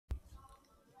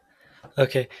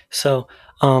Okay, so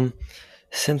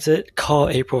since it call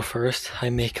April 1st, I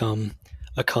make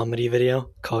a comedy video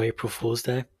called April Fool's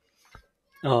Day.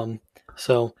 Um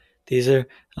so these are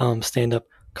stand up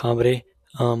comedy.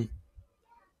 Um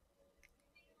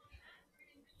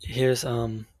Here's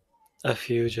a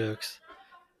few jokes.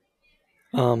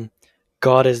 Um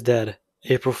God is dead.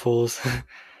 April Fools.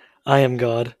 I am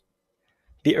God.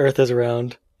 The earth is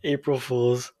round. April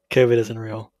Fools. COVID isn't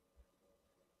real.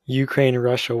 Ukraine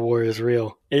Russia war is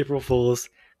real. April Fools.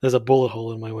 There's a bullet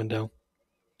hole in my window.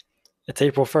 It's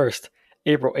April 1st.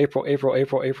 April, April, April,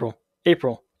 April, April,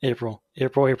 April, April,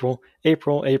 April, April,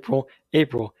 April, April,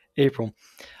 April, April.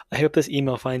 I hope this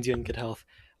email finds you in good health.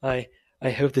 I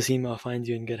I hope this email finds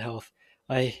you in good health.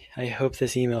 I hope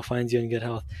this email finds you in good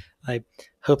health. I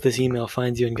hope this email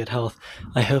finds you in good health.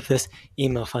 I hope this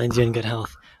email finds you in good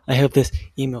health. I hope this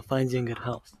email finds you in good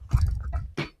health.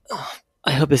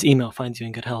 I hope this email finds you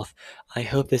in good health. I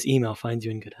hope this email finds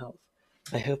you in good health.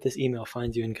 I hope this email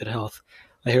finds you in good health.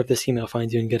 I hope this email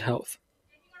finds you in good health.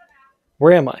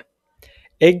 Where am I?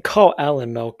 Egg call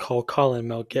Allen milk, call Colin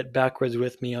milk, get backwards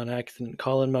with me on accident,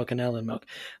 Colin milk and Allen milk.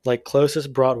 Like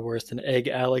closest bratwurst and egg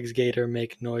Alex Gator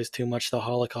make noise too much the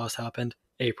Holocaust happened.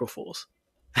 April Fools.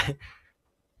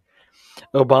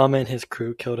 Obama and his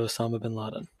crew killed Osama bin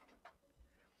Laden.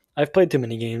 I've played too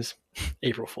many games.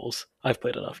 April Fools. I've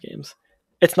played enough games.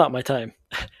 It's not my time.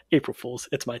 April Fools.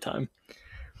 It's my time.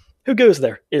 Who goes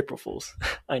there? April Fools.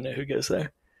 I know who goes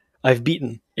there. I've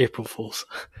beaten April Fools.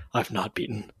 I've not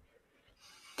beaten.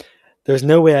 There's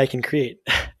no way I can create.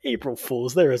 April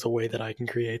Fools. There is a way that I can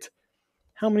create.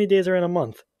 How many days are in a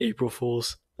month? April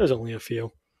Fools. There's only a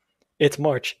few. It's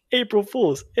March. April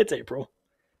Fools. It's April.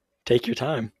 Take your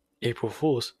time. April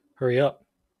Fools. Hurry up.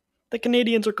 The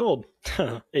Canadians are cold.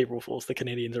 April Fools. The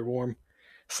Canadians are warm.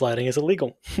 Sliding is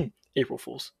illegal. April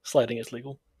Fools. Sliding is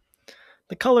legal.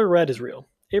 The color red is real.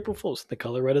 April Fools. The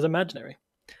color red is imaginary.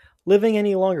 Living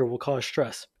any longer will cause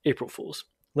stress. April Fools.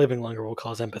 Living longer will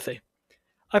cause empathy.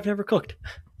 I've never cooked.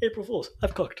 April Fools.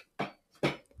 I've cooked.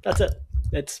 That's it.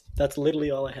 That's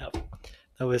literally all I have.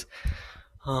 That was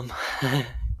um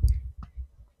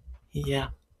yeah.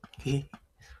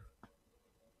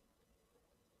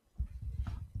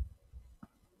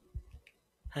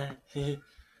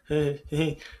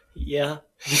 Yeah.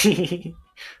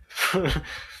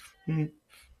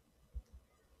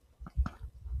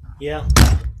 Yeah.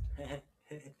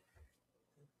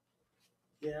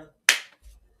 Yeah.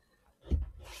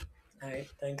 All right.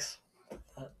 Thanks.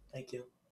 Thank you.